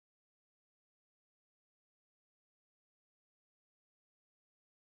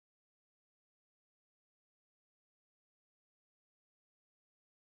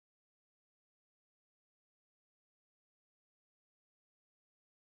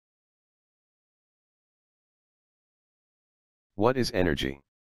What is energy?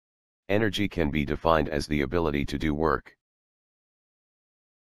 Energy can be defined as the ability to do work.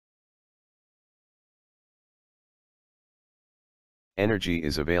 Energy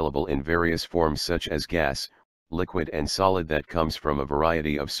is available in various forms such as gas, liquid and solid that comes from a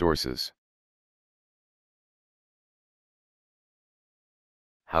variety of sources.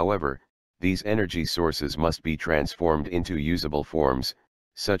 However, these energy sources must be transformed into usable forms,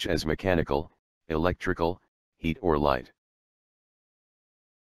 such as mechanical, electrical, heat or light.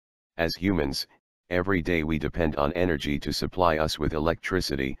 As humans, every day we depend on energy to supply us with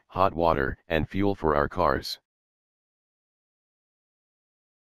electricity, hot water, and fuel for our cars.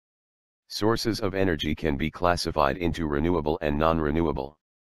 Sources of energy can be classified into renewable and non-renewable.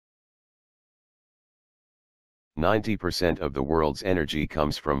 90% of the world's energy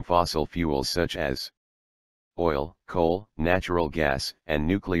comes from fossil fuels such as oil, coal, natural gas, and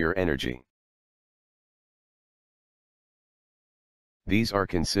nuclear energy. These are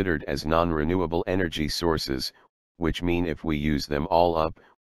considered as non-renewable energy sources, which mean if we use them all up,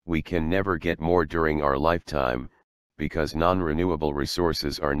 we can never get more during our lifetime, because non-renewable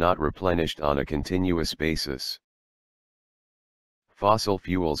resources are not replenished on a continuous basis. Fossil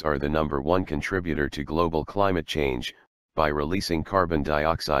fuels are the #1 contributor to global climate change, by releasing carbon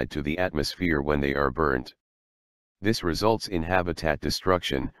dioxide to the atmosphere when they are burnt. This results in habitat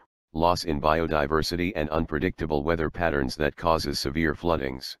destruction, loss in biodiversity and unpredictable weather patterns that causes severe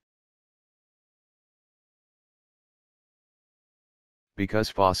floodings. Because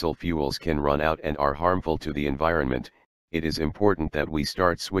fossil fuels can run out and are harmful to the environment, it is important that we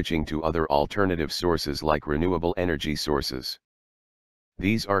start switching to other alternative sources like renewable energy sources.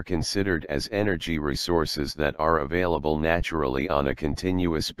 These are considered as energy resources that are available naturally on a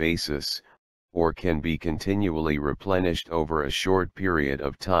continuous basis, or can be continually replenished over a short period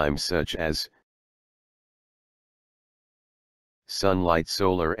of time, such as sunlight,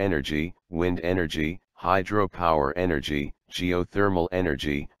 solar energy, wind energy, hydropower energy, geothermal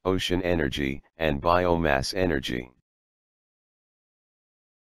energy, ocean energy, and biomass energy.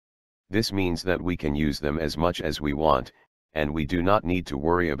 This means that we can use them as much as we want, and we do not need to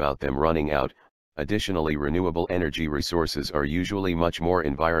worry about them running out. Additionally, renewable energy resources are usually much more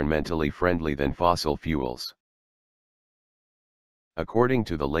environmentally friendly than fossil fuels. According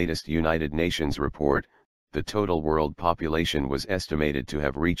to the latest United Nations report, the total world population was estimated to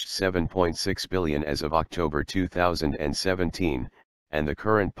have reached 7.6 billion as of October 2017, and the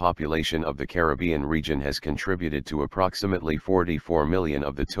current population of the Caribbean region has contributed to approximately 44 million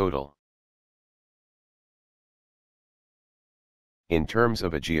of the total. In terms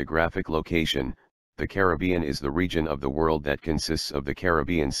of a geographic location, the Caribbean is the region of the world that consists of the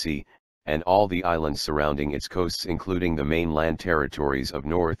Caribbean Sea, and all the islands surrounding its coasts, including the mainland territories of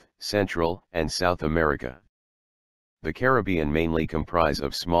North, Central, and South America. The Caribbean mainly comprise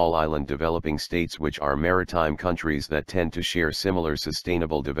of small island developing states which are maritime countries that tend to share similar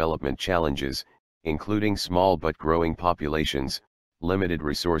sustainable development challenges, including small but growing populations, limited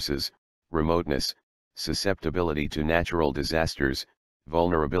resources, remoteness, susceptibility to natural disasters,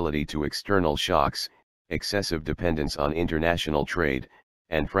 vulnerability to external shocks, excessive dependence on international trade,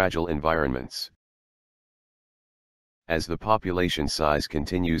 and fragile environments. As the population size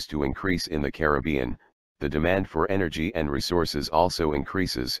continues to increase in the Caribbean, the demand for energy and resources also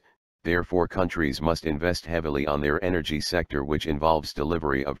increases. Therefore, countries must invest heavily on their energy sector, which involves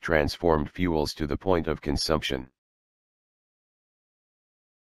delivery of transformed fuels to the point of consumption.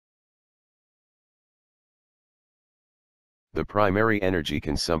 The primary energy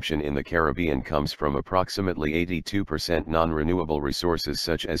consumption in the Caribbean comes from approximately 82% non-renewable resources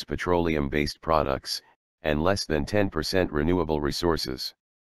such as petroleum-based products, and less than 10% renewable resources.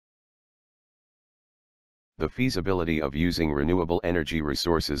 The feasibility of using renewable energy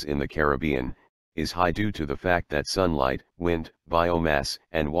resources in the Caribbean is high due to the fact that sunlight, wind, biomass,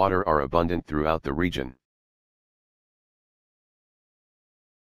 and water are abundant throughout the region.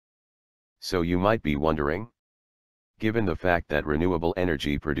 So you might be wondering, given the fact that renewable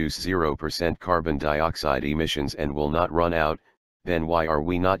energy produces 0% carbon dioxide emissions and will not run out, then why are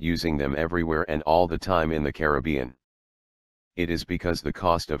we not using them everywhere and all the time in the Caribbean? It is because the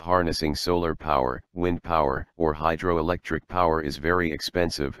cost of harnessing solar power, wind power, or hydroelectric power is very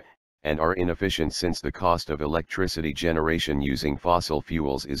expensive, and are inefficient since the cost of electricity generation using fossil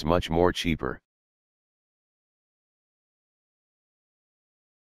fuels is much more cheaper.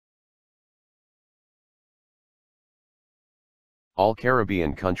 All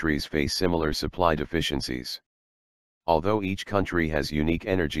Caribbean countries face similar supply deficiencies. Although each country has unique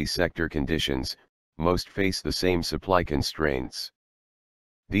energy sector conditions, most face the same supply constraints.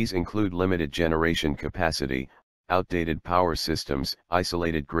 These include limited generation capacity, outdated power systems,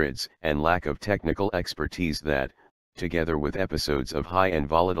 isolated grids, and lack of technical expertise that, together with episodes of high and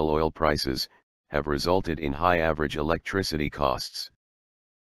volatile oil prices, have resulted in high average electricity costs.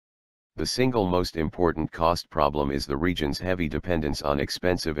 The single most important cost problem is the region's heavy dependence on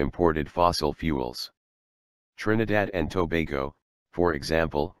expensive imported fossil fuels. Trinidad and Tobago, for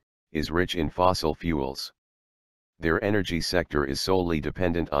example, is rich in fossil fuels. Their energy sector is solely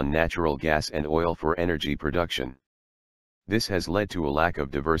dependent on natural gas and oil for energy production. This has led to a lack of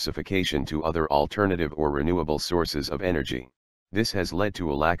diversification to other alternative or renewable sources of energy.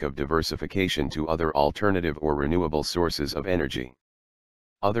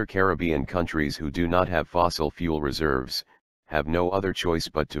 Other Caribbean countries who do not have fossil fuel reserves, have no other choice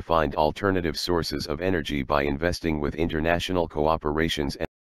but to find alternative sources of energy by investing with international cooperations.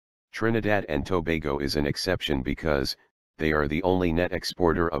 Trinidad and Tobago is an exception because, they are the only net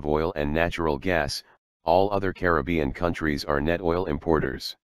exporter of oil and natural gas. All other Caribbean countries are net oil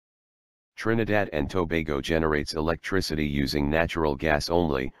importers. Trinidad and Tobago generates electricity using natural gas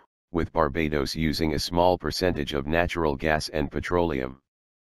only, with Barbados using a small percentage of natural gas and petroleum.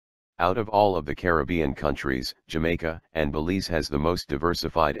 Out of all of the Caribbean countries, Jamaica and Belize has the most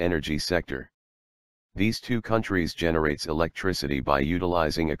diversified energy sector. These two countries generates electricity by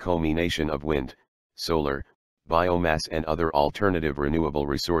utilizing a combination of wind, solar, biomass and other alternative renewable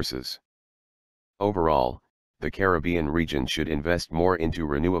resources. Overall, the Caribbean region should invest more into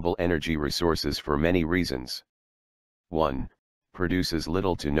renewable energy resources for many reasons. 1. Produces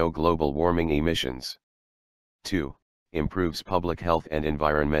little to no global warming emissions. 2. Improves public health and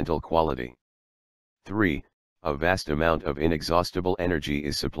environmental quality. 3. A vast amount of inexhaustible energy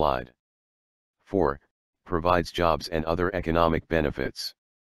is supplied. 4. Provides jobs and other economic benefits.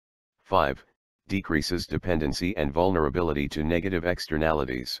 5. Decreases dependency and vulnerability to negative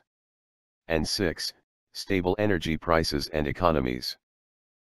externalities. And 6. Stable energy prices and economies.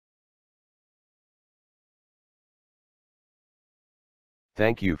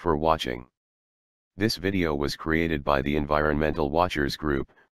 Thank you for watching. This video was created by the Environmental Watchers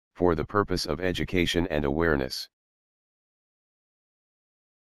Group, for the purpose of education and awareness.